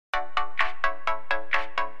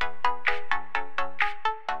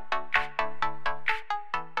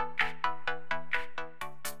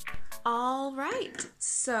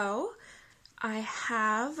So I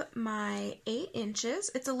have my 8 inches.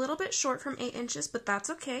 It's a little bit short from 8 inches, but that's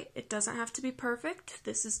okay. It doesn't have to be perfect.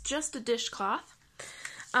 This is just a dishcloth.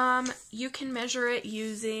 You can measure it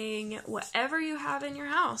using whatever you have in your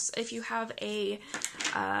house. If you have a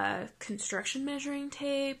construction measuring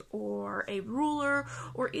tape or a ruler,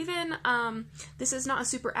 or even, this is not a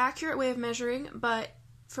super accurate way of measuring, but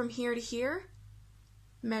from here to here,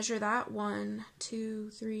 measure that 1,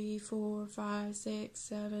 2, 3, 4, 5, 6,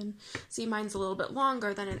 7. See, mine's a little bit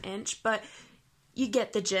longer than an inch, but you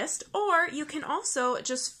get the gist. Or you can also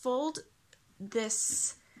just fold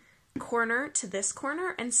this corner to this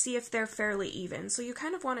corner and see if they're fairly even. So you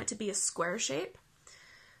kind of want it to be a square shape.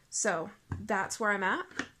 So that's where I'm at.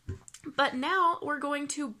 But now we're going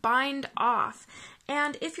to bind off.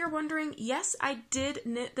 And if you're wondering, yes, I did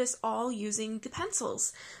knit this all using the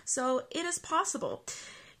pencils. So it is possible.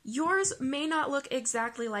 Yours may not look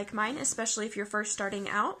exactly like mine, especially if you're first starting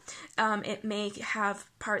out. It may have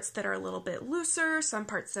parts that are a little bit looser, some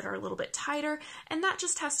parts that are a little bit tighter, and that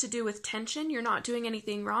just has to do with tension. You're not doing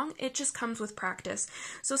anything wrong. It just comes with practice.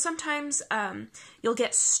 So sometimes you'll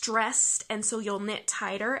get stressed, and so you'll knit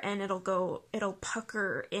tighter, and it'll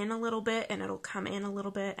pucker in a little bit, and it'll come in a little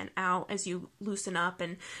bit and out as you loosen up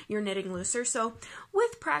and you're knitting looser. So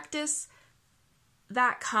with practice,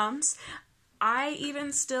 that comes. I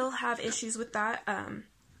even still have issues with that,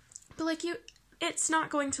 but like it's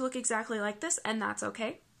not going to look exactly like this, and that's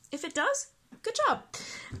okay. If it does, good job.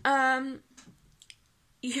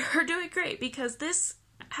 You're doing great, because this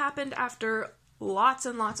happened after lots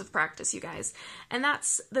and lots of practice, you guys. And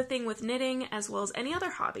that's the thing with knitting as well as any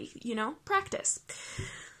other hobby, you know, practice.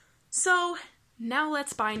 So now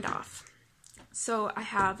let's bind off. So I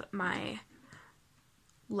have my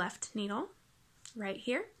left needle right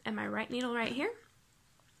here and my right needle right here.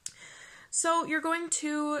 So you're going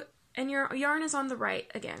to, and your yarn is on the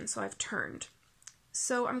right again, so I've turned.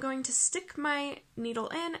 So I'm going to stick my needle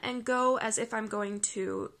in and go as if I'm going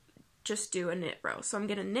to just do a knit row. So I'm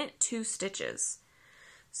going to knit 2 stitches.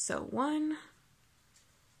 So 1,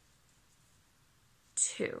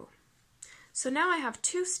 2. So now I have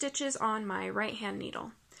 2 stitches on my right hand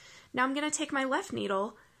needle. Now I'm going to take my left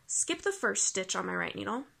needle, skip the first stitch on my right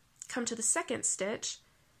needle, come to the second stitch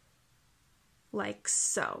like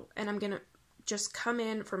so, and I'm gonna just come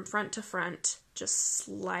in from front to front, just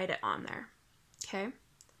slide it on there, okay?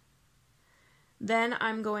 Then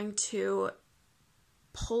I'm going to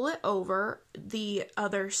pull it over the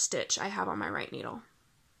other stitch I have on my right needle,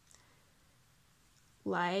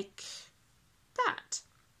 like that.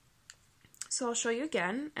 So I'll show you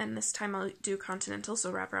again, and this time I'll do continental,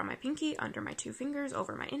 so wrap around my pinky, under my 2 fingers,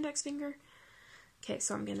 over my index finger. Okay,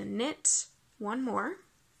 so I'm going to knit 1 more.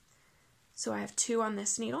 So I have 2 on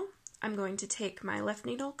this needle. I'm going to take my left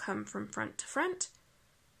needle, come from front to front,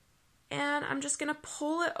 and I'm just going to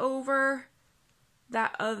pull it over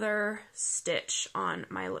that other stitch on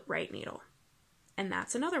my right needle. And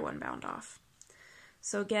that's another one bound off.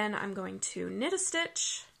 So again, I'm going to knit a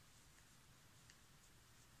stitch,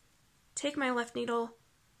 take my left needle,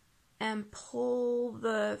 and pull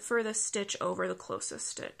the furthest stitch over the closest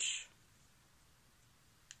stitch.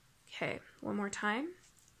 Okay, one more time.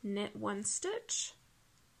 Knit 1 stitch.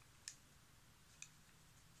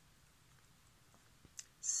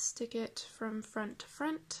 Stick it from front to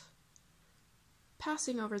front,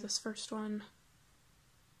 passing over this first one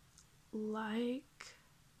like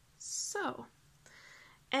so.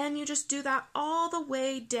 And you just do that all the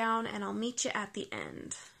way down, and I'll meet you at the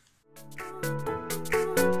end.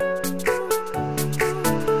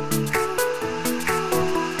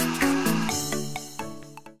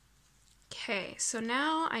 Okay, so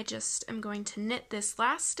now I just am going to knit this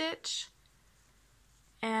last stitch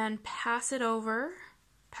and pass it over,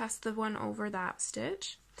 pass the one over that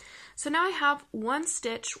stitch. So now I have 1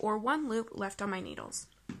 stitch or 1 loop left on my needles.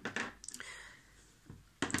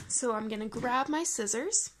 So I'm going to grab my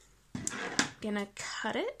scissors, going to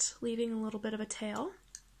cut it, leaving a little bit of a tail,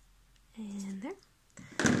 and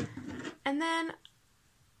there. And then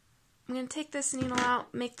I'm going to take this needle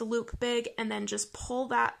out, make the loop big, and then just pull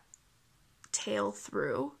that tail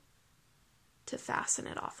through to fasten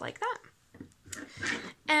it off like that.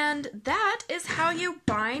 And that is how you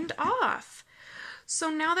bind off. So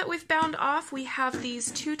now that we've bound off, we have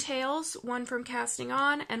these 2 tails, one from casting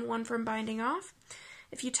on and one from binding off.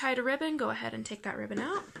 If you tied a ribbon, go ahead and take that ribbon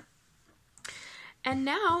out. And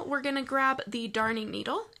now we're going to grab the darning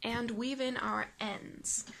needle and weave in our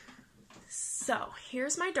ends. So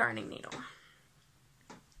here's my darning needle.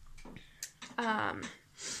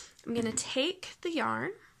 I'm going to take the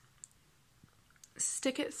yarn,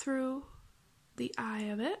 stick it through the eye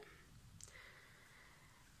of it,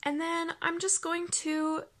 And then I'm just going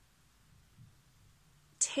to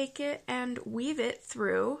take it and weave it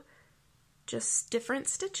through just different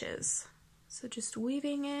stitches. So just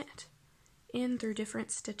weaving it in through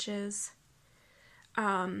different stitches.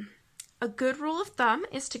 A good rule of thumb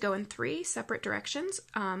is to go in 3 separate directions.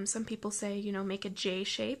 Some people say, you know, make a J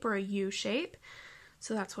shape or a U shape.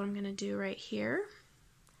 So that's what I'm going to do right here.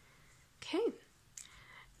 Okay,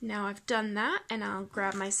 now I've done that, and I'll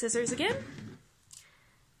grab my scissors again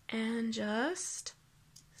and just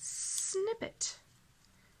snip it.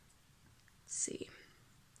 Let's see.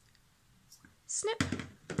 Snip.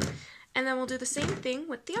 And then we'll do the same thing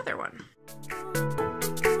with the other one.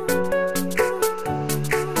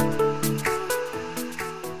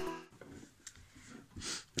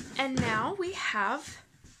 And now we have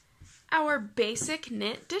our basic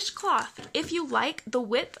knit dishcloth. If you like the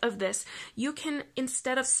width of this, you can,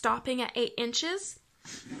 instead of stopping at 8 inches,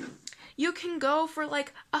 you can go for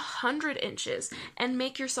like 100 inches and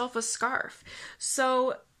make yourself a scarf.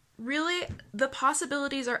 So really, the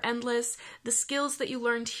possibilities are endless. The skills that you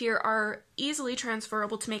learned here are easily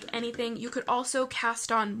transferable to make anything. You could also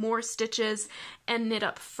cast on more stitches and knit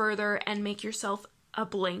up further and make yourself a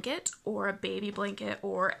blanket or a baby blanket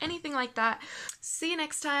or anything like that. See you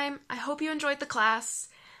next time. I hope you enjoyed the class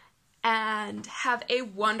and have a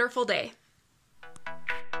wonderful day.